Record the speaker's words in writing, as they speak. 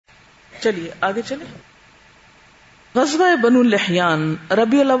چلیے آگے چلیں. غزوہ بنو لحیان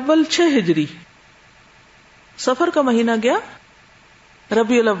ربیع الاول 6 ہجری. سفر کا مہینہ گیا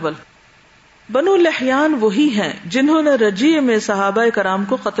ربیع الاول. بنو لحیان وہی ہیں جنہوں نے رجیع میں صحابہ کرام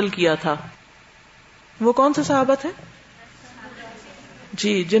کو قتل کیا تھا. وہ کون سے صحابہ تھے؟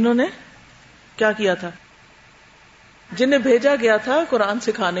 جی، جنہوں نے کیا کیا تھا؟ جنہیں بھیجا گیا تھا قرآن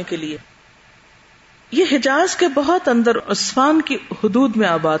سکھانے کے لیے. یہ حجاز کے بہت اندر عصفان کی حدود میں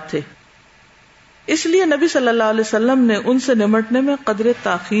آباد تھے، اس لیے نبی صلی اللہ علیہ وسلم نے ان سے نمٹنے میں قدر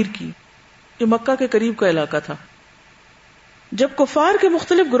تاخیر کی. یہ مکہ کے قریب کا علاقہ تھا. جب کفار کے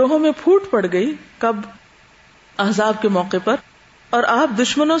مختلف گروہوں میں پھوٹ پڑ گئی، کب؟ احزاب کے موقع پر، اور آپ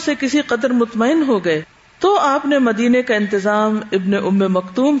دشمنوں سے کسی قدر مطمئن ہو گئے، تو آپ نے مدینے کا انتظام ابن ام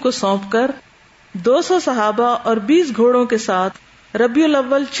مکتوم کو سونپ کر 200 صحابہ اور 20 گھوڑوں کے ساتھ ربیع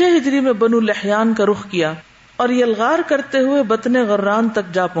الاول 6 ہجری میں بنو لحیان کا رخ کیا اور یلغار کرتے ہوئے بطن غران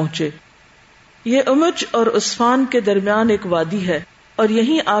تک جا پہنچے. یہ امج اور عصفان کے درمیان ایک وادی ہے، اور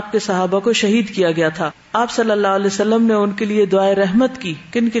یہیں آپ کے صحابہ کو شہید کیا گیا تھا. آپ صلی اللہ علیہ وسلم نے ان کے لیے دعائے رحمت کی.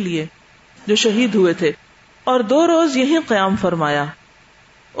 کن کے لیے؟ جو شہید ہوئے تھے. اور 2 روز یہیں قیام فرمایا.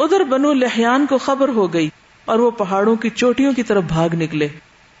 ادھر بنو لحیان کو خبر ہو گئی اور وہ پہاڑوں کی چوٹیوں کی طرف بھاگ نکلے.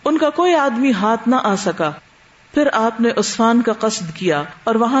 ان کا کوئی آدمی ہاتھ نہ آ سکا. پھر آپ نے عصفان کا قصد کیا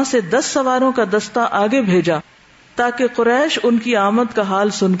اور وہاں سے 10 سواروں کا دستہ آگے بھیجا تاکہ قریش ان کی آمد کا حال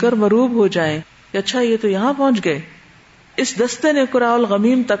سن کر مروب ہو جائیں. اچھا، یہ تو یہاں پہنچ گئے. اس دستے نے قراء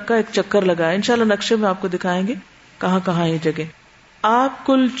الغمیم تک کا ایک چکر لگایا. انشاءاللہ نقشے میں آپ کو دکھائیں گے کہاں کہاں یہ جگہ. آپ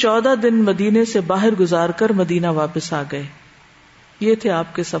کل 14 دن مدینے سے باہر گزار کر مدینہ واپس آ گئے. یہ تھے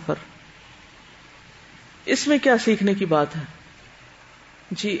آپ کے سفر. اس میں کیا سیکھنے کی بات ہے؟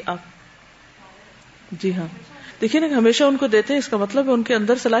 جی ہاں دیکھیے نا، ہمیشہ ان کو دیتے ہیں، اس کا مطلب ہے ان کے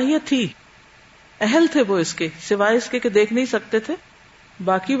اندر صلاحیت تھی، اہل تھے وہ اس کے، سوائے اس کے کہ دیکھ نہیں سکتے تھے،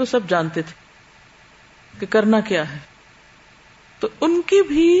 باقی وہ سب جانتے تھے کہ کرنا کیا ہے. تو ان کی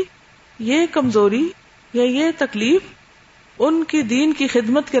بھی یہ کمزوری یا یہ تکلیف ان کی دین کی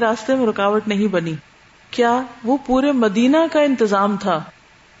خدمت کے راستے میں رکاوٹ نہیں بنی. کیا؟ وہ پورے مدینہ کا انتظام تھا.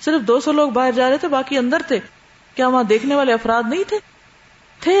 صرف 200 لوگ باہر جا رہے تھے، باقی اندر تھے. کیا وہاں دیکھنے والے افراد نہیں تھے؟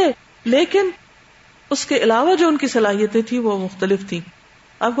 لیکن اس کے علاوہ جو ان کی صلاحیتیں تھیں وہ مختلف تھیں.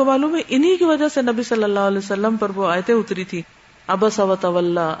 آپ کو معلوم ہے انہی کی وجہ سے نبی صلی اللہ علیہ وسلم پر وہ آیتیں اتری تھی، عبس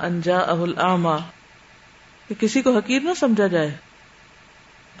وتولی ان جاءہ الاعمی، کہ کسی کو حقیر نہ سمجھا جائے.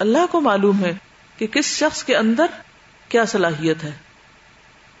 اللہ کو معلوم ہے کہ کس شخص کے اندر کیا صلاحیت ہے.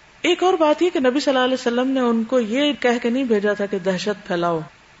 ایک اور بات یہ کہ نبی صلی اللہ علیہ وسلم نے ان کو یہ کہہ کے نہیں بھیجا تھا کہ دہشت پھیلاؤ،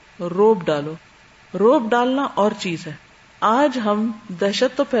 روب ڈالو. روب ڈالنا اور چیز ہے. آج ہم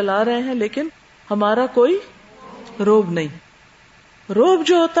دہشت تو پھیلا رہے ہیں لیکن ہمارا کوئی روب نہیں. روب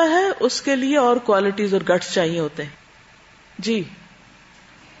جو ہوتا ہے اس کے لیے اور کوالٹیز اور گٹس چاہیے ہوتے ہیں. جی،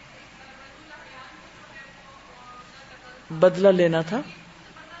 بدلہ لینا تھا،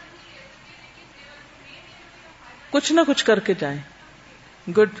 کچھ نہ کچھ کر کے جائیں.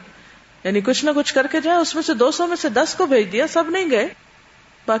 گڈ، یعنی کچھ نہ کچھ کر کے جائیں. اس میں سے 200 میں سے 10 کو بھیج دیا، سب نہیں گئے،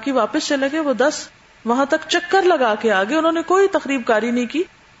 باقی واپس چلے گئے. وہ 10 وہاں تک چکر لگا کے آگے. انہوں نے کوئی تقریب کاری نہیں کی،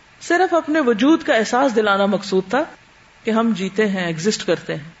 صرف اپنے وجود کا احساس دلانا مقصود تھا کہ ہم جیتے ہیں، ایگزسٹ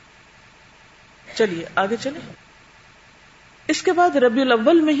کرتے ہیں. چلیے آگے چلیں. اس کے بعد ربیع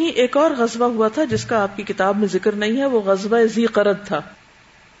الاول میں ہی ایک اور غزوہ ہوا تھا جس کا آپ کی کتاب میں ذکر نہیں ہے. وہ غزوہ ذی قرد تھا.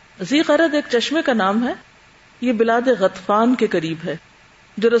 ذی قرد ایک چشمے کا نام ہے. یہ بلاد غطفان کے قریب ہے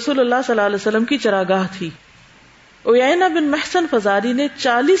جو رسول اللہ صلی اللہ علیہ وسلم کی چراگاہ تھی. عیینہ بن محسن فزاری نے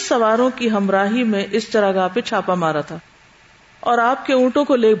 40 سواروں کی ہمراہی میں اس چراگاہ پہ چھاپا مارا تھا اور آپ کے اونٹوں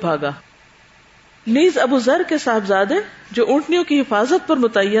کو لے بھاگا. نیز ابو ذر کے صاحبزادے جو اونٹنیوں کی حفاظت پر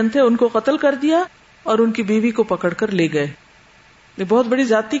متعین تھے ان کو قتل کر دیا اور ان کی بیوی کو پکڑ کر لے گئے. یہ بہت بڑی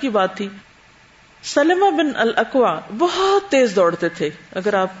زیادتی کی بات تھی. سلمہ بن الاکوع بہت تیز دوڑتے تھے.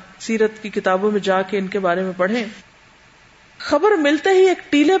 اگر آپ سیرت کی کتابوں میں جا کے ان کے بارے میں پڑھیں، خبر ملتے ہی ایک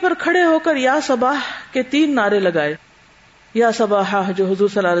ٹیلے پر کھڑے ہو کر یا صباح کے 3 نعرے لگائے. یا صباح جو حضور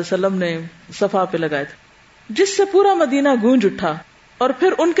صلی اللہ علیہ وسلم نے صفا پہ لگائے تھے، جس سے پورا مدینہ گونج اٹھا اور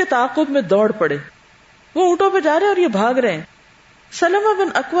پھر ان کے تعاقب میں دوڑ پڑے. وہ اونٹوں پہ جا رہے اور یہ بھاگ رہے ہیں. سلمہ بن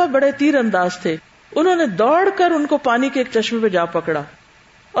اکوع بڑے تیر انداز تھے. انہوں نے دوڑ کر ان کو پانی کے ایک چشمے پہ جا پکڑا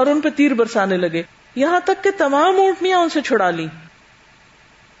اور ان پہ تیر برسانے لگے، یہاں تک کہ تمام اونٹنیاں ان سے چھڑا لی.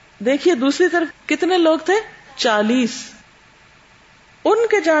 دیکھیے دوسری طرف کتنے لوگ تھے؟ 40. ان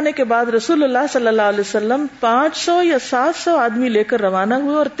کے جانے کے بعد رسول اللہ صلی اللہ علیہ وسلم 500 یا 700 آدمی لے کر روانہ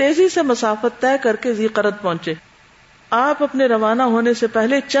ہوئے اور تیزی سے مسافت طے کر کے ذی قرد پہنچے. آپ اپنے روانہ ہونے سے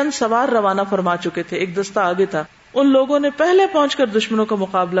پہلے چند سوار روانہ فرما چکے تھے، ایک دستہ آگے تھا. ان لوگوں نے پہلے پہنچ کر دشمنوں کا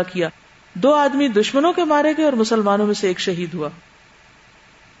مقابلہ کیا. 2 آدمی دشمنوں کے مارے گئے اور مسلمانوں میں سے ایک شہید ہوا.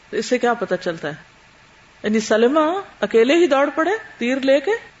 اس سے کیا پتہ چلتا ہے؟ یعنی سلمہ اکیلے ہی دوڑ پڑے تیر لے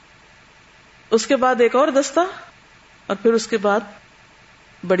کے، اس کے بعد ایک اور دستہ، اور پھر اس کے بعد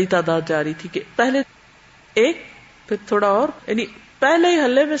بڑی تعداد جا رہی تھی کہ پہلے ایک پھر تھوڑا اور، یعنی پہلے ہی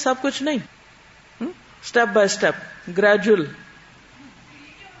حلے میں سب کچھ نہیں، سٹیپ بائی سٹیپ گریجول.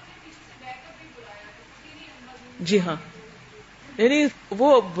 جی ہاں، یعنی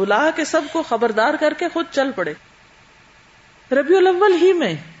وہ بلا کے سب کو خبردار کر کے خود چل پڑے. ربیع الاول ہی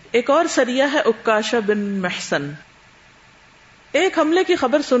میں ایک اور سریہ ہے عکاشہ بن محصن. ایک حملے کی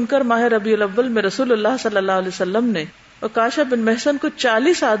خبر سن کر ماہ ربیع الاول میں رسول اللہ صلی اللہ علیہ وسلم نے عکاشہ بن محصن کو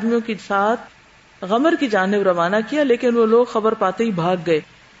 40 آدمیوں کے ساتھ غمر کی جانب روانہ کیا، لیکن وہ لوگ خبر پاتے ہی بھاگ گئے.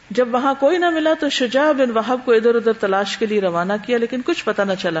 جب وہاں کوئی نہ ملا تو شجاع بن وہب کو ادھر ادھر تلاش کے لیے روانہ کیا، لیکن کچھ پتہ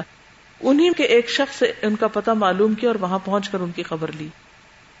نہ چلا. انہی کے ایک شخص سے ان کا پتہ معلوم کیا اور وہاں پہنچ کر ان کی خبر لی.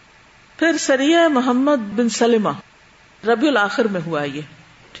 پھر سریہ محمد بن سلمہ ربیع الاخر میں ہوا یہ.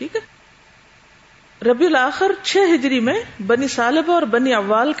 ٹھیک ہے، ربیع الاخر 6 ہجری میں بنی ثعلبہ اور بنی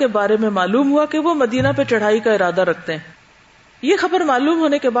عوال کے بارے میں معلوم ہوا کہ وہ مدینہ پہ چڑھائی کا ارادہ رکھتے ہیں. یہ خبر معلوم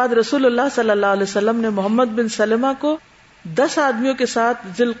ہونے کے بعد رسول اللہ صلی اللہ علیہ وسلم نے محمد بن سلمہ کو 10 آدمیوں کے ساتھ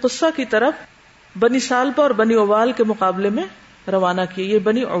ذی القصہ کی طرف بنی ثعلبہ اور بنی عوال کے مقابلے میں روانہ کیے. یہ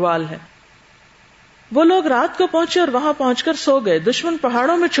بنی عوال ہے. وہ لوگ رات کو پہنچے اور وہاں پہنچ کر سو گئے. دشمن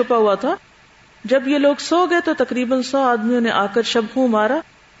پہاڑوں میں چھپا ہوا تھا. جب یہ لوگ سو گئے تو تقریباً 100 آدمیوں نے آ کر شب خوں مارا،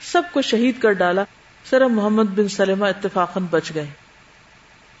 سب کو شہید کر ڈالا. صرف محمد بن سلمہ اتفاقاً بچ گئے.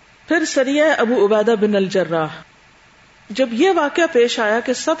 پھر سریہ ابو عبیدہ بن الجراح. جب یہ واقعہ پیش آیا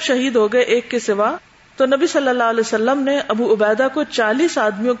کہ سب شہید ہو گئے ایک کے سوا، تو نبی صلی اللہ علیہ وسلم نے ابو عبیدہ کو 40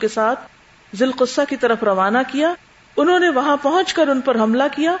 آدمیوں کے ساتھ ذی القصہ کی طرف روانہ کیا. انہوں نے وہاں پہنچ کر ان پر حملہ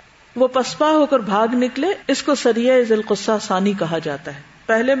کیا. وہ پسپا ہو کر بھاگ نکلے. اس کو سریہ ذی القصہ ثانی کہا جاتا ہے.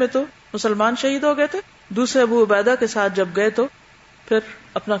 پہلے میں تو مسلمان شہید ہو گئے تھے، دوسرے ابو عبیدہ کے ساتھ جب گئے تو پھر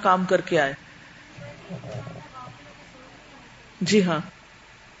اپنا کام کر کے آئے. جی ہاں،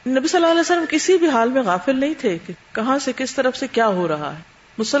 نبی صلی اللہ علیہ وسلم کسی بھی حال میں غافل نہیں تھے کہ کہاں سے کس طرف سے کیا ہو رہا ہے.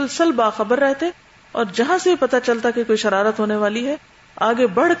 مسلسل باخبر رہتے اور جہاں سے پتہ چلتا کہ کوئی شرارت ہونے والی ہے، آگے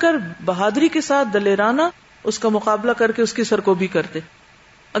بڑھ کر بہادری کے ساتھ دلیرانہ اس کا مقابلہ کر کے اس کی سرکوبی کرتے.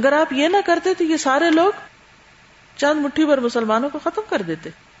 اگر آپ یہ نہ کرتے تو یہ سارے لوگ چند مٹھی بھر مسلمانوں کو ختم کر دیتے.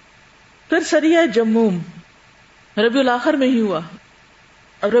 پھر سریہ جموم ربیع الاخر میں ہی ہوا.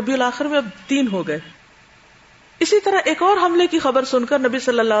 اب ربیع الاخر میں اب 3 ہو گئے. اسی طرح ایک اور حملے کی خبر سن کر نبی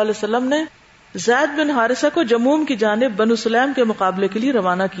صلی اللہ علیہ وسلم نے زید بن حارثہ کو جموم کی جانب بنو سلیم کے مقابلے کے لیے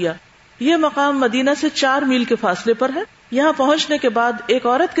روانہ کیا. یہ مقام مدینہ سے 4 میل کے فاصلے پر ہے. یہاں پہنچنے کے بعد ایک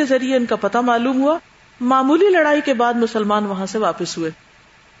عورت کے ذریعے ان کا پتہ معلوم ہوا. معمولی لڑائی کے بعد مسلمان وہاں سے واپس ہوئے.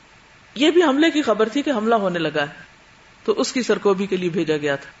 یہ بھی حملے کی خبر تھی کہ حملہ ہونے لگا ہے، تو اس کی سرکوبی کے لیے بھیجا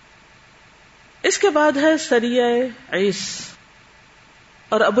گیا تھا. اس کے بعد ہے سریہ عیس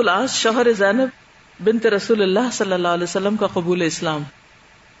اور ابو العاص شوہر زینب بنت رسول اللہ صلی اللہ علیہ وسلم کا قبول اسلام.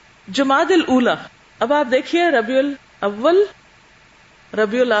 جمادی الاولی. اب آپ دیکھیے ربیع الاول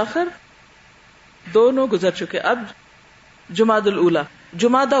ربیع الاخر دونوں گزر چکے. اب جمادی الاولی،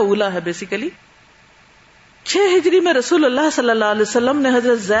 جمادی اولی ہے بیسیکلی. 6 ہجری میں رسول اللہ صلی اللہ علیہ وسلم نے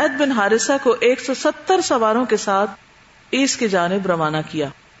حضرت زید بن حارثہ کو 170 سواروں کے ساتھ عیس کی جانب روانہ کیا.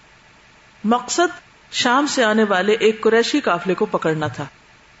 مقصد شام سے آنے والے ایک قریشی قافلے کو پکڑنا تھا.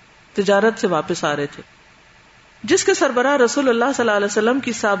 تجارت سے واپس آ رہے تھے، جس کے سربراہ رسول اللہ صلی اللہ علیہ وسلم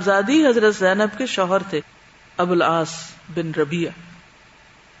کی صاحبزادی حضرت زینب کے شوہر تھے ابو العاص بن ربیع.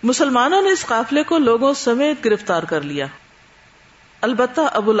 مسلمانوں نے اس قافلے کو لوگوں سمیت گرفتار کر لیا. البتہ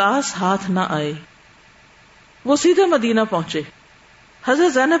ابو العاص ہاتھ نہ آئے. وہ سیدھے مدینہ پہنچے،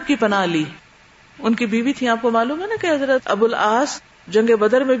 حضرت زینب کی پناہ لی. ان کی بیوی تھی، آپ کو معلوم ہے نا کہ حضرت ابو العاص جنگ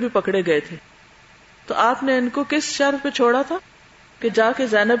بدر میں بھی پکڑے گئے تھے. تو آپ نے ان کو کس شرط پہ چھوڑا تھا کہ جا کے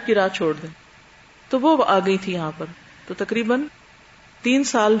زینب کی راہ چھوڑ دیں. تو وہ آ گئی تھی یہاں پر. تو تقریباً 3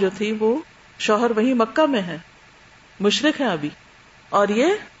 سال جو تھی وہ شوہر وہیں مکہ میں ہے، مشرک ہے ابھی، اور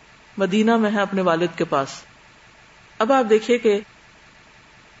یہ مدینہ میں ہے اپنے والد کے پاس. اب آپ دیکھیے کہ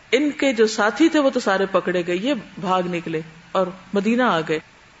ان کے جو ساتھی تھے وہ تو سارے پکڑے گئے، یہ بھاگ نکلے اور مدینہ آ گئے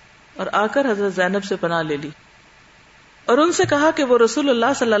اور آ کر حضرت زینب سے پناہ لے لی اور ان سے کہا کہ وہ رسول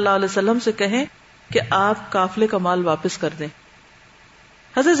اللہ صلی اللہ علیہ وسلم سے کہیں کہ آپ قافلے کا مال واپس کر دیں.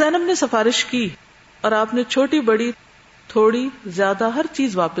 حضرت زینب نے سفارش کی اور آپ نے چھوٹی بڑی تھوڑی زیادہ ہر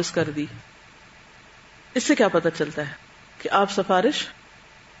چیز واپس کر دی. اس سے کیا پتہ چلتا ہے کہ آپ سفارش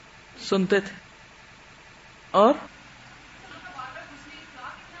سنتے تھے اور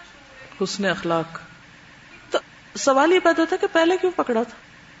حسن اخلاق. تو سوال یہ پیدا ہوتا ہے کہ پہلے کیوں پکڑا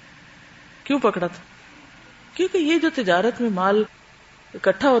تھا؟ کیونکہ یہ جو تجارت میں مال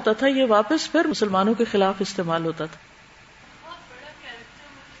اکٹھا ہوتا تھا یہ واپس پھر مسلمانوں کے خلاف استعمال ہوتا تھا.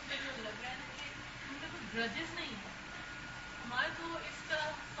 گرجز نہیں ہے ہمارے تو اس طرح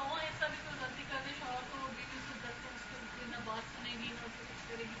 100 ایسا بھی کوئی غلطی کر دے شوہر تو بیوی اس کو ڈرتے ہیں اس کو نہ بات سنے گی نہ اس کو کچھ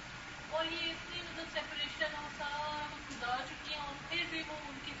کرے گی اور یہ اتنی مطلب سیپریشن اور سب گزار چکی ہیں اور پھر بھی وہ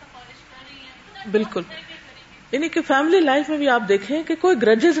ان کی سفارش کر رہی ہیں. بالکل. یعنی کہ فیملی لائف میں بھی آپ دیکھیں کہ کوئی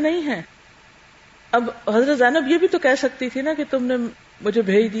گرجز نہیں ہے. اب حضرت زینب یہ بھی تو کہہ سکتی تھی نا کہ تم نے مجھے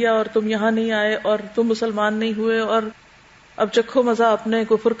بھیج دیا اور تم یہاں نہیں آئے اور تم مسلمان نہیں ہوئے اور اب چکھو مزہ اپنے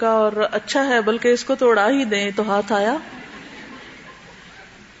کفر کا اور اچھا ہے بلکہ اس کو تو اڑا ہی دیں تو ہاتھ آیا.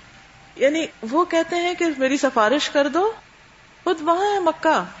 یعنی وہ کہتے ہیں کہ میری سفارش کر دو. خود وہاں ہے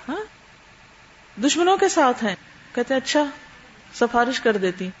مکہ, ہاں دشمنوں کے ساتھ ہیں, کہتے ہیں اچھا سفارش کر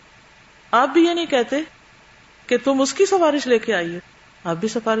دیتی. آپ بھی یہ نہیں کہتے کہ تم اس کی سفارش لے کے آئیے, آپ بھی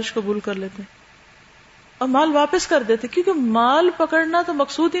سفارش قبول کر لیتے اور مال واپس کر دیتے, کیونکہ مال پکڑنا تو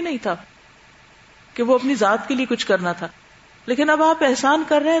مقصود ہی نہیں تھا کہ وہ اپنی ذات کے لیے کچھ کرنا تھا, لیکن اب آپ احسان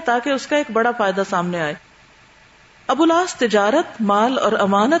کر رہے ہیں تاکہ اس کا ایک بڑا فائدہ سامنے آئے. ابو العاص تجارت, مال اور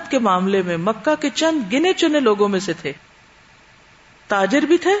امانت کے معاملے میں مکہ کے چند گنے چنے لوگوں میں سے تھے. تاجر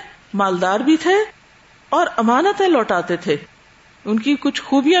بھی تھے, مالدار بھی تھے اور امانتیں لوٹاتے تھے. ان کی کچھ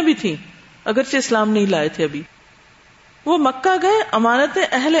خوبیاں بھی تھیں اگرچہ اسلام نہیں لائے تھے ابھی. وہ مکہ گئے, امانتیں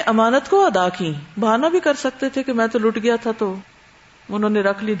اہل امانت کو ادا کی. بہانہ بھی کر سکتے تھے کہ میں تو لٹ گیا تھا, تو انہوں نے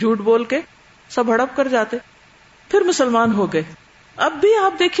رکھ لی, جھوٹ بول کے سب ہڑپ کر جاتے. پھر مسلمان ہو گئے. اب بھی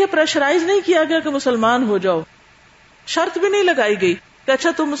آپ دیکھیے پریشرائز نہیں کیا گیا کہ مسلمان ہو جاؤ, شرط بھی نہیں لگائی گئی کہ اچھا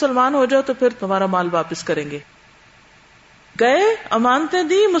تم مسلمان ہو جاؤ تو پھر تمہارا مال واپس کریں گے. گئے, امانتیں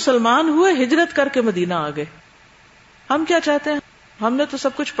دی, مسلمان ہوئے, ہجرت کر کے مدینہ آ گئے. ہم کیا چاہتے ہیں, ہم نے تو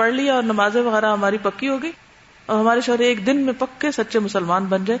سب کچھ پڑھ لیا اور نمازیں وغیرہ ہماری پکی ہو گئی اور ہمارے شوہر ایک دن میں پکے سچے مسلمان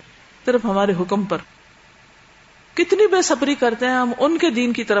بن جائے صرف ہمارے حکم پر. کتنی بے صبری کرتے ہیں ہم ان کے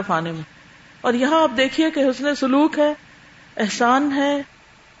دین کی طرف آنے میں. اور یہاں آپ دیکھیے کہ حسن سلوک ہے, احسان ہے,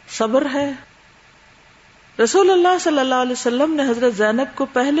 صبر ہے. رسول اللہ صلی اللہ علیہ وسلم نے حضرت زینب کو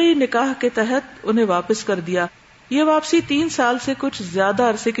پہلے ہی نکاح کے تحت انہیں واپس کر دیا. یہ واپسی 3 سال سے کچھ زیادہ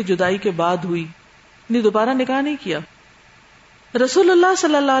عرصے کی جدائی کے بعد ہوئی, یعنی دوبارہ نکاح نہیں کیا. رسول اللہ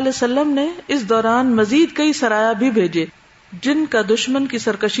صلی اللہ علیہ وسلم نے اس دوران مزید کئی سرایا بھی بھیجے جن کا دشمن کی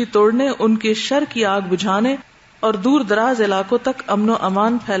سرکشی توڑنے, ان کے شر کی آگ بجھانے اور دور دراز علاقوں تک امن و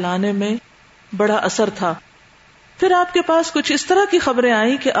امان پھیلانے میں بڑا اثر تھا. پھر آپ کے پاس کچھ اس طرح کی خبریں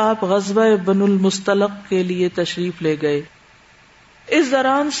آئیں کہ آپ غزوہ بنو المصطلق کے لیے تشریف لے گئے. اس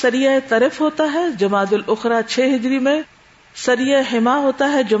دوران سریہ طرف ہوتا ہے جمادی الاخری 6 ہجری میں, سریہ حما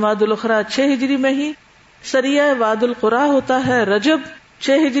ہوتا ہے جمادی الاخری 6 ہجری میں ہی, سریہ واد القرا ہوتا ہے رجب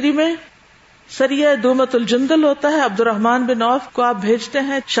 6 ہجری میں, سریہ دومت الجندل ہوتا ہے عبد الرحمن بن عوف کو آپ بھیجتے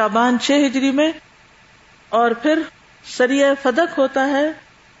ہیں شعبان 6 ہجری میں, اور پھر سریہ فدق ہوتا ہے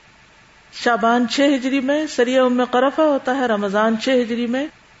شعبان 6 ہجری میں, سریہ ام قرفہ ہوتا ہے رمضان 6 ہجری میں,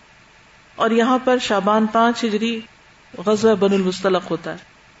 اور یہاں پر شعبان 5 ہجری غزوہ بن المصطلق ہوتا ہے,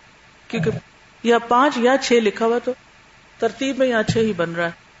 کیونکہ یا 5 یا 6 لکھا ہوا تو ترتیب میں یا 6 ہی بن رہا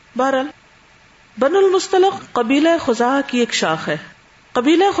ہے. بہرحال بن المصطلق قبیلہ خزاعہ کی ایک شاخ ہے.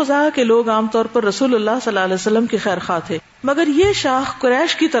 قبیلہ خزاعہ کے لوگ عام طور پر رسول اللہ صلی اللہ علیہ وسلم کے خیر خواہ تھے, مگر یہ شاخ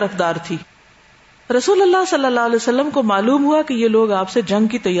قریش کی طرفدار تھی. رسول اللہ صلی اللہ علیہ وسلم کو معلوم ہوا کہ یہ لوگ آپ سے جنگ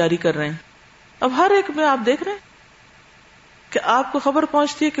کی تیاری کر رہے ہیں. اب ہر ایک میں آپ دیکھ رہے ہیں کہ آپ کو خبر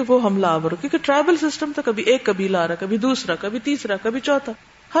پہنچتی ہے کہ وہ حملہ آور, کیونکہ ٹرائبل سسٹم تھا, کبھی ایک قبیلہ آ رہا, کبھی دوسرا, کبھی تیسرا, کبھی چوتھا,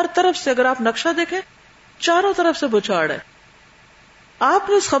 ہر طرف سے اگر آپ نقشہ دیکھیں چاروں طرف سے بچھاڑ ہے. آپ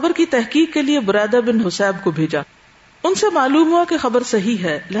نے اس خبر کی تحقیق کے لیے برادہ بن حسیب کو بھیجا. ان سے معلوم ہوا کہ خبر صحیح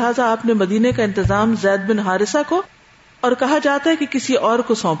ہے, لہٰذا آپ نے مدینے کا انتظام زید بن حارثہ کو اور کہا جاتا ہے کہ کسی اور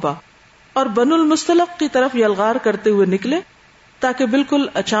کو سونپا, اور بنو المصطلق کی طرف یلغار کرتے ہوئے نکلے تاکہ بالکل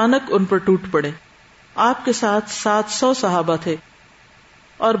اچانک ان پر ٹوٹ پڑے. آپ کے ساتھ 700 صحابہ تھے,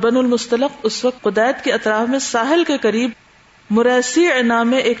 اور بنو المصطلق اس وقت قدید کے اطراف میں ساحل کے قریب مریسیع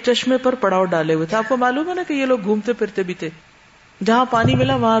نامے ایک چشمے پر پڑاؤ ڈالے ہوئے تھے. آپ کو معلوم ہے نا کہ یہ لوگ گھومتے پھرتے بھی تھے, جہاں پانی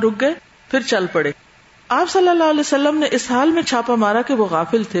ملا وہاں رک گئے پھر چل پڑے. آپ صلی اللہ علیہ وسلم نے اس حال میں چھاپا مارا کہ وہ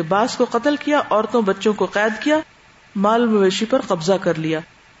غافل تھے, بعض کو قتل کیا, عورتوں بچوں کو قید کیا, مال مویشی پر قبضہ کر لیا.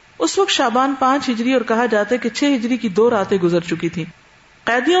 اس وقت شعبان 5 ہجری اور کہا جاتا ہے کہ 6 ہجری کی 2 راتیں گزر چکی تھیں.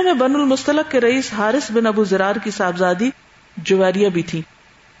 قیدیوں میں بنو المصطلق کے رئیس حارث بن ابو زرار کی صاحبزادی جویریہ بھی تھی.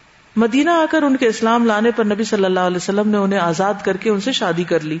 مدینہ آ کر ان کے اسلام لانے پر نبی صلی اللہ علیہ وسلم نے انہیں آزاد کر کے ان سے شادی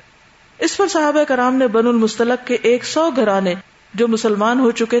کر لی. اس پر صحابہ کرام نے بنو المصطلق کے 100 گھرانے جو مسلمان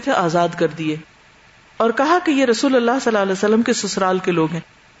ہو چکے تھے آزاد کر دیے اور کہا کہ یہ رسول اللہ صلی اللہ علیہ وسلم کے سسرال کے لوگ ہیں.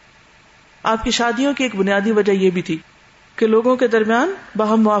 آپ کی شادیوں کی ایک بنیادی وجہ یہ بھی تھی کہ لوگوں کے درمیان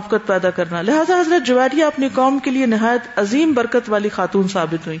باہم موافقت پیدا کرنا, لہذا حضرت جویریہ اپنی قوم کے لیے نہایت عظیم برکت والی خاتون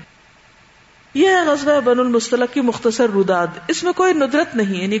ثابت ہوئی. یہ ہے غزوہ بنو المصطلق کی مختصر روداد. اس میں کوئی ندرت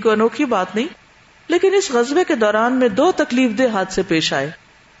نہیں, یعنی کوئی انوکھی بات نہیں, لیکن اس غزوے کے دوران میں 2 تکلیف دہ حادثے پیش آئے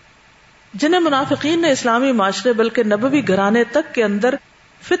جنہیں منافقین نے اسلامی معاشرے بلکہ نبوی گھرانے تک کے اندر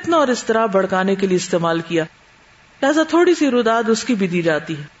فتنہ اور اضطراب بھڑکانے کے لیے استعمال کیا، لہذا تھوڑی سی روداد اس کی بھی دی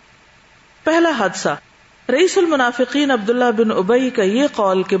جاتی ہے۔ پہلا حادثہ، رئیس المنافقین عبداللہ بن ابی کا یہ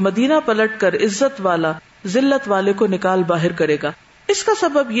قول کہ مدینہ پلٹ کر عزت والا ذلت والے کو نکال باہر کرے گا۔ اس کا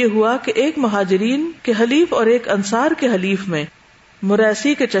سبب یہ ہوا کہ ایک مہاجرین کے حلیف اور ایک انصار کے حلیف میں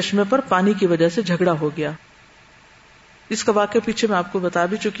مریسی کے چشمے پر پانی کی وجہ سے جھگڑا ہو گیا۔ اس کا واقعہ پیچھے میں آپ کو بتا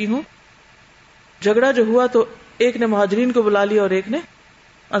بھی چکی ہوں۔ جھگڑا جو ہوا تو ایک نے مہاجرین کو بلا لیا اور ایک نے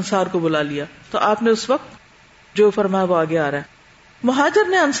انصار کو بلا لیا، تو آپ نے اس وقت جو فرمایا وہ آگے آ رہا ہے۔ مہاجر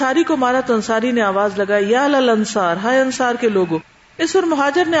نے انصاری کو مارا تو انصاری نے آواز لگائی یا لل انصار، ہائے انصار کے لوگوں۔ اس پر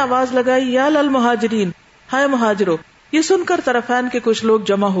مہاجر نے آواز لگائی یا لل مہاجرین، ہائے مہاجرو۔ یہ سن کر طرفین کے کچھ لوگ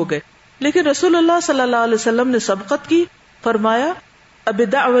جمع ہو گئے، لیکن رسول اللہ صلی اللہ علیہ وسلم نے سبقت کی، فرمایا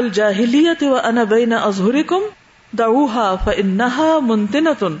ابدعوا الجاہلیت وانا بین اظہرکم دعوها فانها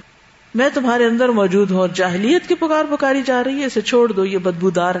منتنۃ۔ میں تمہارے اندر موجود ہوں اور جاہلیت کی پکاری جا رہی ہے، اسے چھوڑ دو، یہ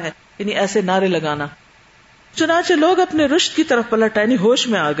بدبودار ہے، یعنی ایسے نعرے لگانا۔ چنانچہ لوگ اپنے رشد کی طرف پلٹ آئے، ہوش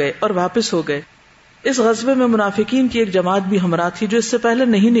میں آ گئے اور واپس ہو گئے۔ اس غزوے میں منافقین کی ایک جماعت بھی ہمراہ تھی جو اس سے پہلے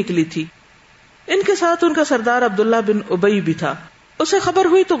نہیں نکلی تھی۔ ان کے ساتھ ان کا سردار عبداللہ بن ابی بھی تھا۔ اسے خبر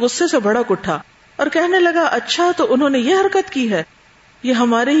ہوئی تو غصے سے بھڑک اٹھا اور کہنے لگا، اچھا تو انہوں نے یہ حرکت کی ہے، یہ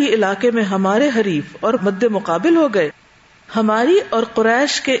ہمارے ہی علاقے میں ہمارے حریف اور مد مقابل ہو گئے۔ ہماری اور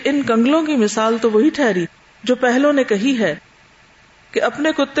قریش کے ان کنگلوں کی مثال تو وہی ٹھہری جو پہلوں نے کہی ہے کہ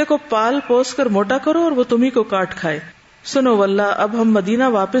اپنے کتے کو پال پوس کر موٹا کرو اور وہ تمہیں کو کاٹ کھائے۔ سنو واللہ، اب ہم مدینہ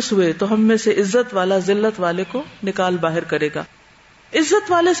واپس ہوئے تو ہم میں سے عزت والا ذلت والے کو نکال باہر کرے گا۔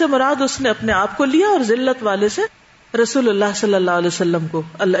 عزت والے سے مراد اس نے اپنے آپ کو لیا اور ذلت والے سے رسول اللہ صلی اللہ علیہ وسلم کو،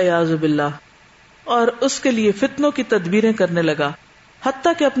 العیاذ باللہ، اور اس کے لیے فتنوں کی تدبیریں کرنے لگا،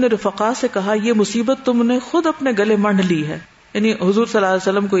 حتیٰ کہ اپنے رفقا سے کہا یہ مصیبت تم نے خود اپنے گلے منڈ لی ہے، یعنی حضور صلی اللہ علیہ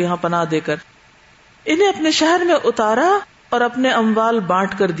وسلم کو یہاں پناہ دے کر۔ انہیں اپنے شہر میں اتارا اور اپنے اموال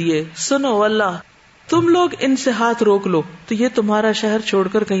بانٹ کر دیے۔ سنو واللہ، تم لوگ ان سے ہاتھ روک لو تو یہ تمہارا شہر چھوڑ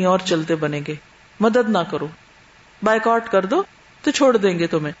کر کہیں اور چلتے بنیں گے، مدد نہ کرو، بائیکاٹ کر دو تو چھوڑ دیں گے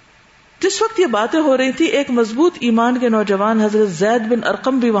تمہیں۔ جس وقت یہ باتیں ہو رہی تھی، ایک مضبوط ایمان کے نوجوان حضرت زید بن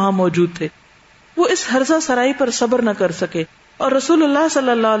ارقم بھی وہاں موجود تھے۔ وہ اس ہرزہ سرائی پر صبر نہ کر سکے اور رسول اللہ صلی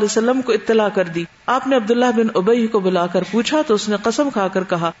اللہ علیہ وسلم کو اطلاع کر دی۔ آپ نے عبداللہ بن ابی کو بلا کر پوچھا تو اس نے قسم کھا کر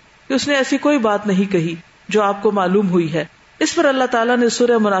کہا کہ اس نے ایسی کوئی بات نہیں کہی جو آپ کو معلوم ہوئی ہے۔ اس پر اللہ تعالیٰ نے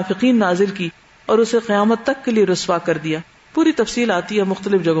سورہ منافقین نازل کی اور اسے قیامت تک کے لیے رسوا کر دیا۔ پوری تفصیل آتی ہے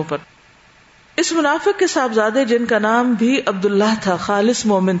مختلف جگہوں پر۔ اس منافق کے صاحبزادے جن کا نام بھی عبداللہ تھا خالص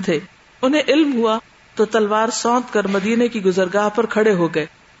مومن تھے، انہیں علم ہوا تو تلوار سونت کر مدینے کی گزرگاہ پر کھڑے ہو گئے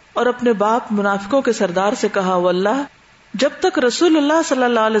اور اپنے باپ منافقوں کے سردار سے کہا، واللہ جب تک رسول اللہ صلی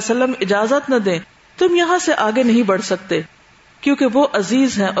اللہ علیہ وسلم اجازت نہ دیں تم یہاں سے آگے نہیں بڑھ سکتے، کیونکہ وہ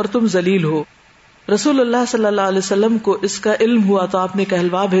عزیز ہیں اور تم ذلیل ہو۔ رسول اللہ صلی اللہ علیہ وسلم کو اس کا علم ہوا تو آپ نے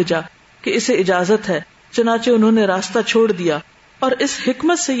کہلوا بھیجا کہ اسے اجازت ہے، چنانچہ انہوں نے راستہ چھوڑ دیا اور اس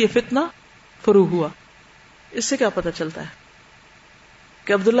حکمت سے یہ فتنہ فرو ہوا۔ اس سے کیا پتہ چلتا ہے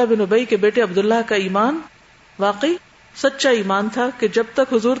کہ عبداللہ بن ابی کے بیٹے عبداللہ کا ایمان واقعی سچا ایمان تھا کہ جب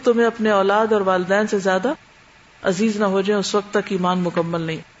تک حضور تمہیں اپنے اولاد اور والدین سے زیادہ عزیز نہ ہو جائیں اس وقت تک ایمان مکمل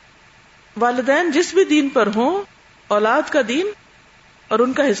نہیں۔ والدین جس بھی دین پر ہوں، اولاد کا دین اور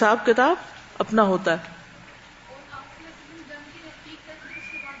ان کا حساب کتاب اپنا ہوتا ہے۔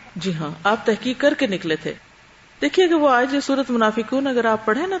 جی ہاں، آپ تحقیق کر کے نکلے تھے۔ دیکھیے کہ وہ آج یہ سورۃ منافقون اگر آپ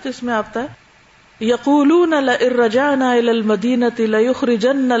پڑھیں نا تو اس میں آتا ہے یقولون لئن رجعنا الى المدینۃ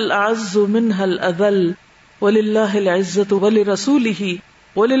لیخرجن الاعز منها الاذل وللہ العزۃ ولرسولہ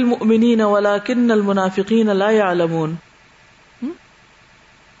وللمؤمنین ولکن المنافقین لا يعلمون۔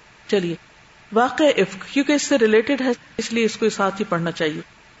 چلیے، واقع افک کیونکہ اس سے ریلیٹڈ ہے اس لیے اس کو ساتھ ہی پڑھنا چاہیے۔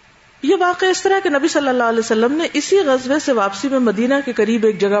 یہ واقعہ اس طرح کہ نبی صلی اللہ علیہ وسلم نے اسی غزوے سے واپسی میں مدینہ کے قریب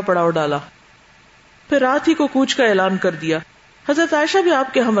ایک جگہ پڑاؤ ڈالا، پھر رات ہی کو کوچ کا اعلان کر دیا۔ حضرت عائشہ بھی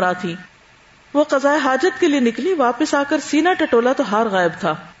آپ کے ہمراہ تھی۔ وہ قضاء حاجت کے لیے نکلی، واپس آ کر سینہ ٹٹولا تو ہار غائب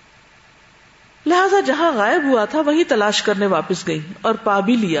تھا، لہذا جہاں غائب ہوا تھا وہی تلاش کرنے واپس گئی اور پا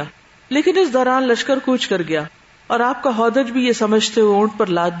بھی لیا، لیکن اس دوران لشکر کوچ کر گیا اور آپ کا ہودج بھی یہ سمجھتے ہوئے اونٹ پر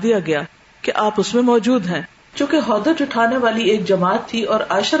لاد دیا گیا کہ آپ اس میں موجود ہیں۔ چونکہ ہودج اٹھانے والی ایک جماعت تھی اور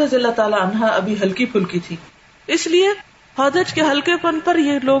عائشہ رضی اللہ تعالی عنہا ابھی ہلکی پھلکی تھی، اس لیے ہودج کے ہلکے پن پر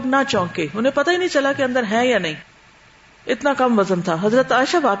یہ لوگ نہ چونکے، انہیں پتہ ہی نہیں چلا کہ اندر ہے یا نہیں، اتنا کم وزن تھا۔ حضرت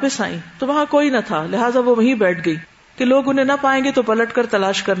عائشہ واپس آئیں تو وہاں کوئی نہ تھا، لہٰذا وہ وہیں بیٹھ گئی کہ لوگ انہیں نہ پائیں گے تو پلٹ کر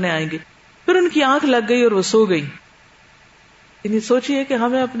تلاش کرنے آئیں گے۔ پھر ان کی آنکھ لگ گئی اور وہ سو گئی۔ یعنی سوچئے کہ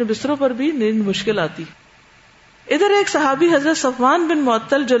ہمیں اپنے بستروں پر بھی نیند مشکل آتی، ادھر ایک صحابی حضرت صفوان بن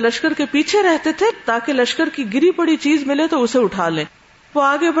معطل جو لشکر کے پیچھے رہتے تھے تاکہ لشکر کی گری پڑی چیز ملے تو اسے اٹھا لیں، وہ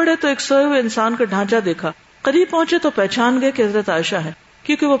آگے بڑھے تو ایک سوئے ہوئے انسان کا ڈھانچہ دیکھا، قریب پہنچے تو پہچان گئے کہ حضرت عائشہ ہے،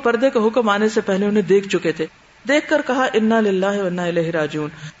 کیونکہ وہ پردے کا حکم آنے سے پہلے انہیں دیکھ چکے تھے۔ دیکھ کر کہا انا للہ و انا الیہ راجعون،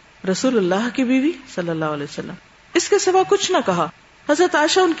 رسول اللہ کی بیوی صلی اللہ علیہ وسلم۔ اس کے سوا کچھ نہ کہا۔ حضرت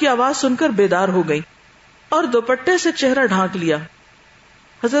عائشہ ان کی آواز سن کر بیدار ہو گئی اور دوپٹے سے چہرہ ڈھانک لیا۔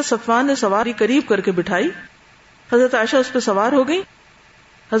 حضرت صفوان نے سواری قریب کر کے بٹھائی، حضرت عائشہ اس پہ سوار ہو گئی۔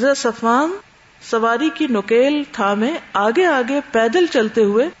 حضرت صفوان سواری کی نکیل تھامے آگے آگے پیدل چلتے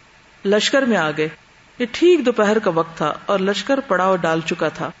ہوئے لشکر میں آ گئے۔ یہ ٹھیک دوپہر کا وقت تھا اور لشکر پڑاؤ ڈال چکا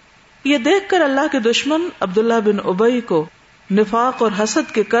تھا۔ یہ دیکھ کر اللہ کے دشمن عبداللہ بن ابی کو نفاق اور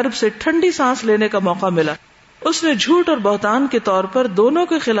حسد کے کرب سے ٹھنڈی سانس لینے کا موقع ملا۔ اس نے جھوٹ اور بہتان کے طور پر دونوں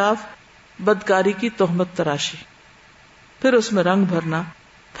کے خلاف بدکاری کی تہمت تراشی، پھر اس میں رنگ بھرنا،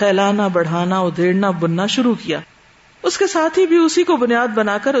 پھیلانا، بڑھانا، ادھیڑنا، بننا شروع کیا۔ اس کے ساتھی بھی اسی کو بنیاد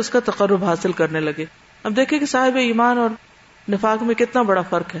بنا کر اس کا تقرب حاصل کرنے لگے۔ اب دیکھیں کہ صاحب ایمان اور نفاق میں کتنا بڑا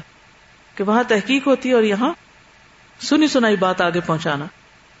فرق ہے کہ وہاں تحقیق ہوتی ہے اور یہاں سنی سنائی بات آگے پہنچانا۔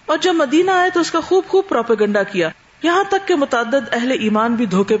 اور جب مدینہ آئے تو اس کا خوب پروپیگنڈا کیا، یہاں تک کہ متعدد اہل ایمان بھی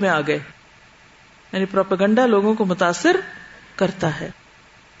دھوکے میں آ گئے۔ یعنی پروپیگنڈا لوگوں کو متاثر کرتا ہے۔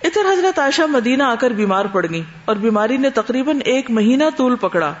 ادھر حضرت عائشہ مدینہ آ کر بیمار پڑ گئی اور بیماری نے تقریباً 1 مہینہ طول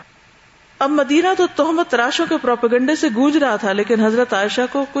پکڑا۔ اب مدینہ تو تہمت تراشوں کے پروپیگنڈے سے گونج رہا تھا، لیکن حضرت عائشہ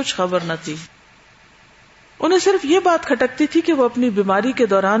کو کچھ خبر نہ تھی۔ انہیں صرف یہ بات کھٹکتی تھی کہ وہ اپنی بیماری کے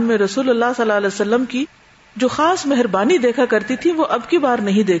دوران میں رسول اللہ صلی اللہ علیہ وسلم کی جو خاص مہربانی دیکھا کرتی تھی وہ اب کی بار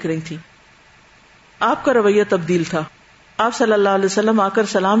نہیں دیکھ رہی تھی۔ آپ کا رویہ تبدیل تھا۔ آپ صلی اللہ علیہ وسلم آ کر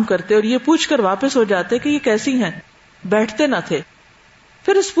سلام کرتے اور یہ پوچھ کر واپس ہو جاتے کہ یہ کیسی ہیں، بیٹھتے نہ تھے۔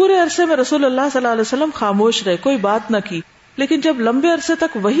 پھر اس پورے عرصے میں رسول اللہ صلی اللہ علیہ وسلم خاموش رہے، کوئی بات نہ کی، لیکن جب لمبے عرصے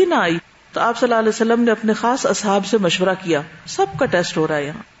تک وہی نہ آئی تو آپ صلی اللہ علیہ وسلم نے اپنے خاص اصحاب سے مشورہ کیا۔ سب کا ٹیسٹ ہو رہا ہے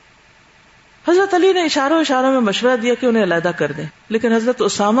یہاں۔ حضرت علی نے اشاروں میں مشورہ دیا کہ انہیں علیحدہ کر دیں، لیکن حضرت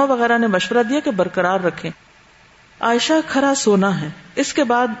اسامہ وغیرہ نے مشورہ دیا کہ برقرار رکھیں۔ عائشہ کھرا سونا ہے۔ اس کے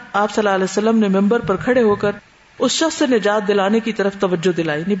بعد آپ صلی اللہ علیہ وسلم نے ممبر پر کھڑے ہو کر اس شخص سے نجات دلانے کی طرف توجہ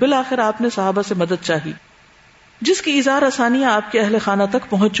دلائی۔ بالآخر آپ نے صحابہ سے مدد چاہی جس کی اظہار آسانیاں آپ کے اہل خانہ تک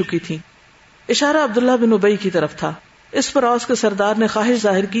پہنچ چکی تھی۔ اشارہ عبداللہ بن ابی کی طرف تھا۔ اس پر اوس کے سردار نے خواہش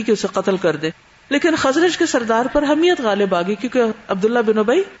ظاہر کی کہ اسے قتل کر دے، لیکن خزرج کے سردار پر حمیت غالب آ گئی کیونکہ عبداللہ بن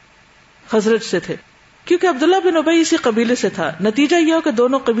ابی خزرج سے تھے، کیونکہ عبداللہ بن ابی اسی قبیلے سے تھا۔ نتیجہ یہ ہو کہ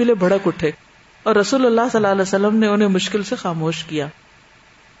دونوں قبیلے بھڑک اٹھے اور رسول اللہ صلی اللہ علیہ وسلم نے انہیں مشکل سے خاموش کیا۔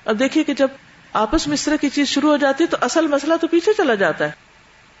 اب دیکھیے کہ جب آپس میں اس طرح کی چیز شروع ہو جاتی ہے تو اصل مسئلہ تو پیچھے چلا جاتا ہے۔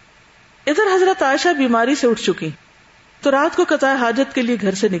 ادھر حضرت عائشہ بیماری سے اٹھ چکی تو رات کو قضاء حاجت کے لیے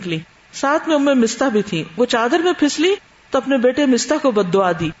گھر سے نکلی، ساتھ میں مستح بھی تھی۔ وہ چادر میں پھسلی تو اپنے بیٹے مستح کو بد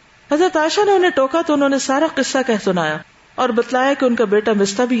دعا دی۔ حضرت عائشہ نے انہیں ٹوکا تو انہوں نے سارا قصہ کہہ سنایا اور بتلایا کہ ان کا بیٹا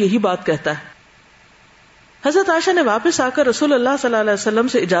مستح بھی یہی بات کہتا ہے۔ حضرت عائشہ نے واپس آ کر رسول اللہ صلی اللہ علیہ وسلم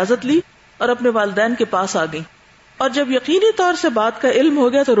سے اجازت لی اور اپنے والدین کے پاس آ گئی، اور جب یقینی طور سے بات کا علم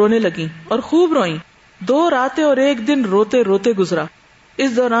ہو گیا تو رونے لگیں اور خوب روئیں۔ 2 راتیں اور 1 دن روتے روتے گزرا۔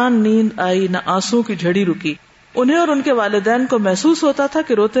 اس دوران نیند آئی نہ آنسو کی جھڑی رکی۔ انہیں اور ان کے والدین کو محسوس ہوتا تھا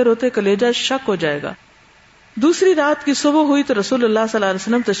کہ روتے روتے کلیجہ شک ہو جائے گا۔ دوسری رات کی صبح ہوئی تو رسول اللہ صلی اللہ علیہ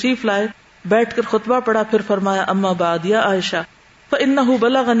وسلم تشریف لائے، بیٹھ کر خطبہ پڑھا، پھر فرمایا اما بعد یا عائشہ فإنه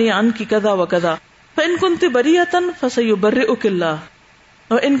بلغني عنك كذا وكذا فإن كنت بريئة فسيبرئك الله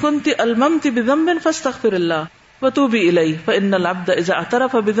وإن كنت ألممت بذنب فاستغفر الله وتوبي إليه فإن العبد إذا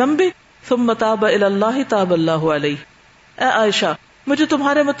اعترف بذنبه ثم تاب إلى الله تاب الله عليه۔ اے عائشہ، مجھے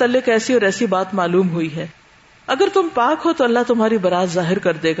تمہارے متعلق ایسی اور ایسی بات معلوم ہوئی ہے، اگر تم پاک ہو تو اللہ تمہاری برات ظاہر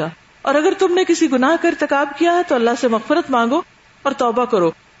کر دے گا، اور اگر تم نے کسی گناہ کا ارتکاب کیا ہے تو اللہ سے مغفرت مانگو اور توبہ کرو،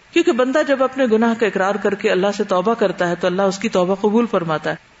 کیونکہ بندہ جب اپنے گناہ کا اقرار کر کے اللہ سے توبہ کرتا ہے تو اللہ اس کی توبہ قبول فرماتا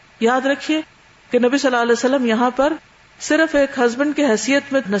ہے۔ یاد رکھیے کہ نبی صلی اللہ علیہ وسلم یہاں پر صرف ایک ہسبینڈ کی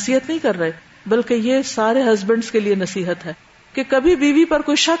حیثیت میں نصیحت نہیں کر رہے، بلکہ یہ سارے ہسبینڈز کے لیے نصیحت ہے کہ کبھی بیوی پر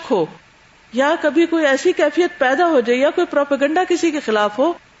کوئی شک ہو یا کبھی کوئی ایسی کیفیت پیدا ہو جائے یا کوئی پروپیگنڈا کسی کے خلاف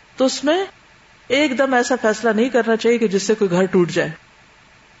ہو تو اس میں ایک دم ایسا فیصلہ نہیں کرنا چاہیے کہ جس سے کوئی گھر ٹوٹ جائے،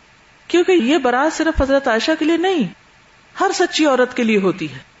 کیونکہ یہ برات صرف حضرت عائشہ کے لیے نہیں، ہر سچی عورت کے لیے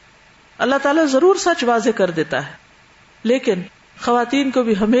ہوتی ہے۔ اللہ تعالیٰ ضرور سچ واضح کر دیتا ہے، لیکن خواتین کو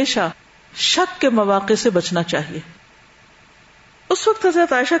بھی ہمیشہ شک کے مواقع سے بچنا چاہیے۔ اس وقت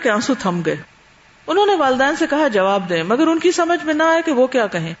حضرت عائشہ کے آنسو تھم گئے۔ انہوں نے والدین سے کہا جواب دیں، مگر ان کی سمجھ میں نہ آئے کہ وہ کیا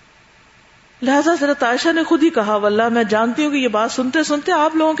کہیں، لہٰذا حضرت عائشہ نے خود ہی کہا واللہ میں جانتی ہوں کہ یہ بات سنتے سنتے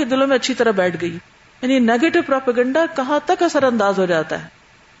آپ لوگوں کے دلوں میں اچھی طرح بیٹھ گئی، یعنی نیگیٹو پروپیگنڈا کہاں تک اثر انداز ہو جاتا ہے،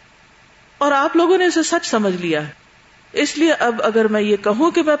 اور آپ لوگوں نے اسے سچ سمجھ لیا ہے۔ اس لیے اب اگر میں یہ کہوں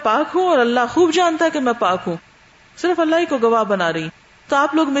کہ میں پاک ہوں اور اللہ خوب جانتا ہے کہ میں پاک ہوں، صرف اللہ ہی کو گواہ بنا رہی، تو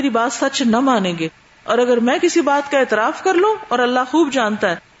آپ لوگ میری بات سچ نہ مانیں گے، اور اگر میں کسی بات کا اعتراف کر لوں اور اللہ خوب جانتا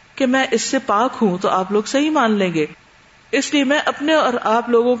ہے کہ میں اس سے پاک ہوں تو آپ لوگ صحیح مان لیں گے. اس لیے میں اپنے اور آپ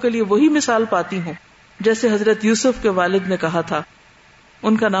لوگوں کے لیے وہی مثال پاتی ہوں جیسے حضرت یوسف کے والد نے کہا تھا،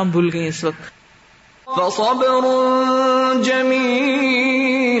 ان کا نام بھول گئی اس وقت. فصبر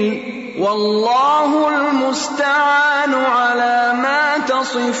جمیل واللہ المستعان علی ما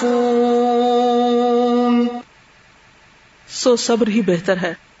تصفون. سو صبر ہی بہتر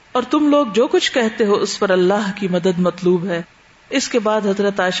ہے، اور تم لوگ جو کچھ کہتے ہو اس پر اللہ کی مدد مطلوب ہے. اس کے بعد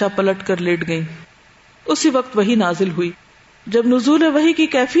حضرت عائشہ پلٹ کر لیٹ گئیں. اسی وقت وحی نازل ہوئی. جب نزول وحی کی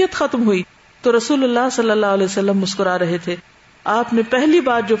کیفیت ختم ہوئی تو رسول اللہ صلی اللہ علیہ وسلم مسکرا رہے تھے. آپ نے پہلی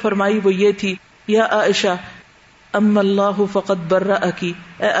بات جو فرمائی وہ یہ تھی، یا عائشہ اما اللہ فقد برأکی،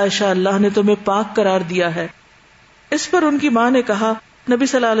 اے عائشہ اللہ نے تمہیں پاک قرار دیا ہے. اس پر ان کی ماں نے کہا، نبی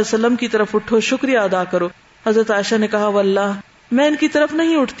صلی اللہ علیہ وسلم کی طرف اٹھو، شکریہ ادا کرو. حضرت عائشہ نے کہا، واللہ میں ان کی طرف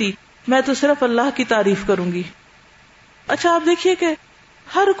نہیں اٹھتی، میں تو صرف اللہ کی تعریف کروں گی. اچھا آپ دیکھیے کہ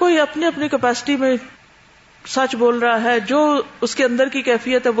ہر کوئی اپنے اپنی کیپیسٹی میں سچ بول رہا ہے، جو اس کے اندر کی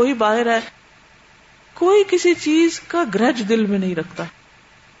کیفیت ہے وہی باہر ہے. کوئی کسی چیز کا گرج دل میں نہیں رکھتا.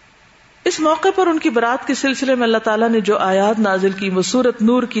 اس موقع پر ان کی برات کے سلسلے میں اللہ تعالیٰ نے جو آیات نازل کی وہ سورۃ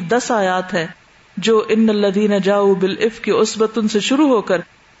نور کی 10 آیات ہیں، جو ان الذین جاؤوا بالافک عصبۃ سے شروع ہو کر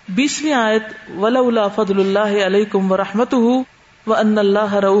 20ویں آیت ولولا فضل اللہ علیکم ورحمتہ وان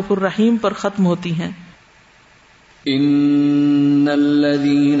اللہ رؤوف الرحیم پر ختم ہوتی ہیں. ان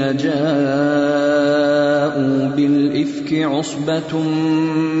الذين جاءوا بالافك عصبة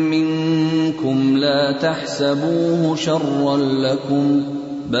منكم لا تحسبوه شرا لكم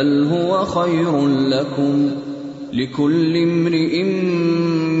بل هو خير لكم لكل امرئ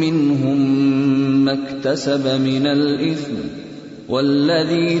منهم ما اكتسب من الاثم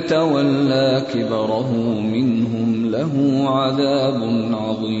والذي تولى كبره منهم له عذاب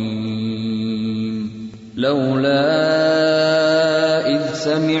عظيم. لولا إذ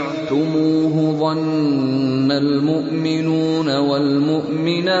سمعتموه ظن المؤمنون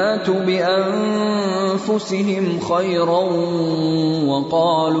والمؤمنات بأنفسهم خيرا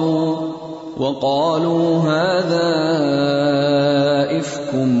وقالوا هذا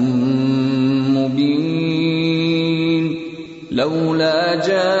إفك مبين. لولا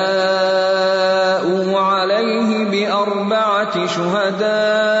جاءوا عليه بأربعة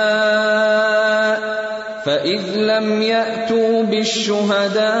شهداء فإذ لم يأتوا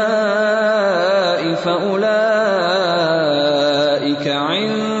بالشهداء فأولئك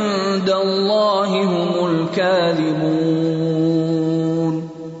عند الله هم الكاذبون.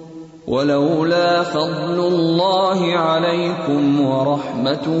 ولولا فضل الله عليكم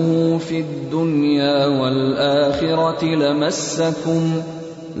ورحمته في الدنيا والآخرة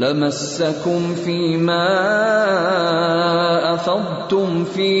لمسكم فيما أفضتم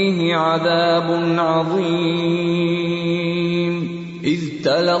فيه عذاب عظيم. إذ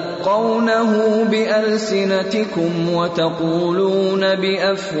تلقونه بألسنتكم وتقولون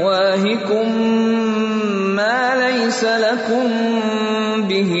بأفواهكم ما ليس لكم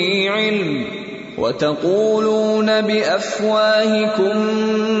به علم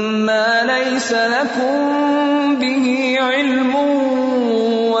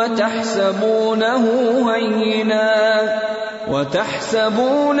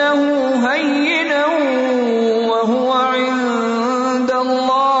وتحسبونه هينا وهو عند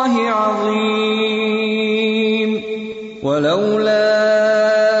الله عظيم. ولولا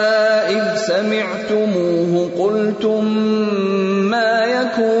إذ سمعتموه قلتم ما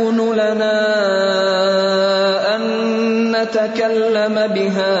يكون لنا أن نتكلم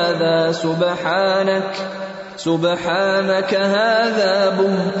بهذا سبحانك هذا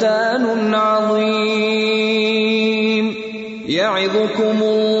بهتان عظيم. يعظكم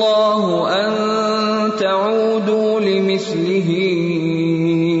الله أن تعودوا لمثله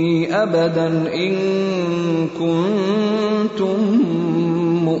أبدا إن كنتم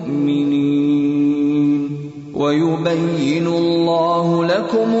مؤمنين. ويبين الله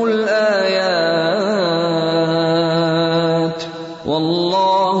لكم الآيات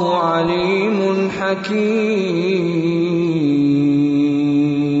والله عليم حكيم.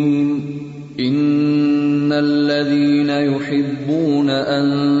 إن الذين يحبون أن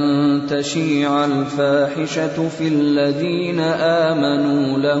تشيع الفاحشة في الذين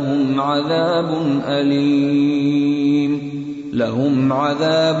آمنوا لهم عذاب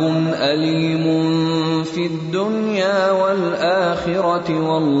أليم في الدنيا والآخرة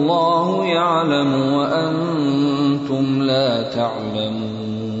والله يعلم وأنتم لا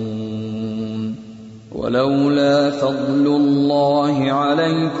تعلمون. ولولا فضل الله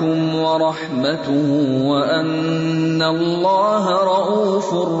عليكم ورحمته وأن الله رؤوف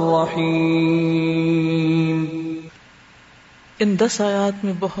رحيم. ان 10 آیات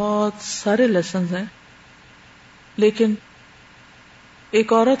میں بہت سارے لیسنز ہیں، لیکن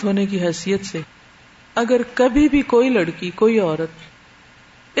ایک عورت ہونے کی حیثیت سے اگر کبھی بھی کوئی لڑکی، کوئی عورت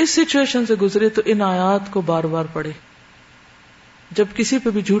اس سچویشن سے گزرے تو ان آیات کو بار بار پڑھے. جب کسی پہ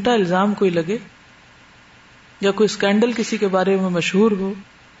بھی جھوٹا الزام کوئی لگے یا کوئی اسکینڈل کسی کے بارے میں مشہور ہو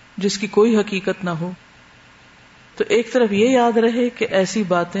جس کی کوئی حقیقت نہ ہو، تو ایک طرف یہ یاد رہے کہ ایسی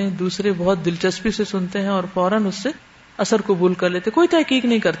باتیں دوسرے بہت دلچسپی سے سنتے ہیں اور فوراً اس سے اثر قبول کر لیتے، کوئی تحقیق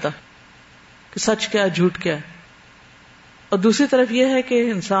نہیں کرتا کہ سچ کیا جھوٹ کیا ہے. اور دوسری طرف یہ ہے کہ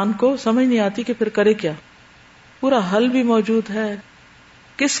انسان کو سمجھ نہیں آتی کہ پھر کرے کیا. پورا حل بھی موجود ہے،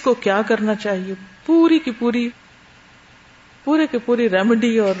 کس کو کیا کرنا چاہیے، پوری کی پوری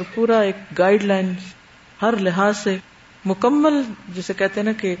ریمیڈی اور پورا ایک گائیڈ لائن ہر لحاظ سے مکمل، جسے کہتے ہیں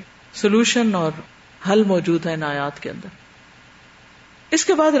نا کہ سولوشن اور حل موجود ہے ان آیات کے اندر. اس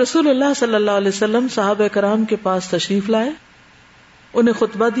کے بعد رسول اللہ صلی اللہ علیہ وسلم صحابہ کرام کے پاس تشریف لائے، انہیں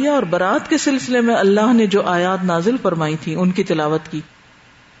خطبہ دیا اور برات کے سلسلے میں اللہ نے جو آیات نازل فرمائی تھی ان کی تلاوت کی.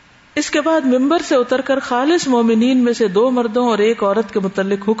 اس کے بعد ممبر سے اتر کر خالص مومنین میں سے 2 مردوں اور 1 عورت کے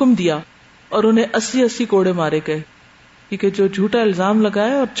متعلق حکم دیا اور انہیں 80 کوڑے مارے گئے، کیونکہ جو جھوٹا الزام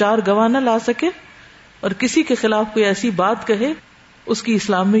لگائے اور 4 گواہ نہ لا سکے اور کسی کے خلاف کوئی ایسی بات کہے، اس کی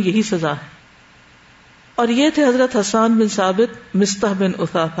اسلام میں یہی سزا ہے. اور یہ تھے حضرت حسان بن ثابت، مصطح بن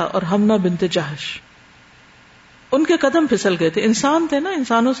اثاثہ اور حمنہ بنت جہش. ان کے قدم پھسل گئے تھے، انسان تھے نا،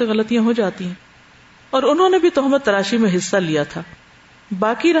 انسانوں سے غلطیاں ہو جاتی ہیں، اور انہوں نے بھی تہمت تراشی میں حصہ لیا تھا.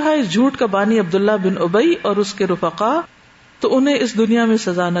 باقی رہا اس جھوٹ کا بانی عبداللہ بن ابی اور اس کے رفقا، تو انہیں اس دنیا میں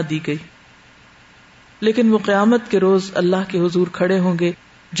سزا نہ دی گئی، لیکن وہ قیامت کے روز اللہ کے حضور کھڑے ہوں گے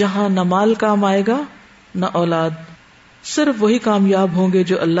جہاں نہ مال کام آئے گا نہ اولاد، صرف وہی کامیاب ہوں گے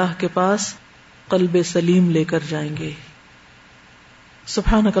جو اللہ کے پاس قلب سلیم لے کر جائیں گے.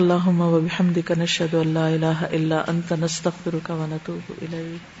 سبحانک اللہم و بحمدک نشہد ان لا الہ الا انت نستغفرک و نتوب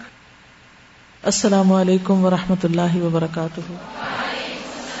الیک. السلام علیکم و رحمۃ اللہ وبرکاتہ.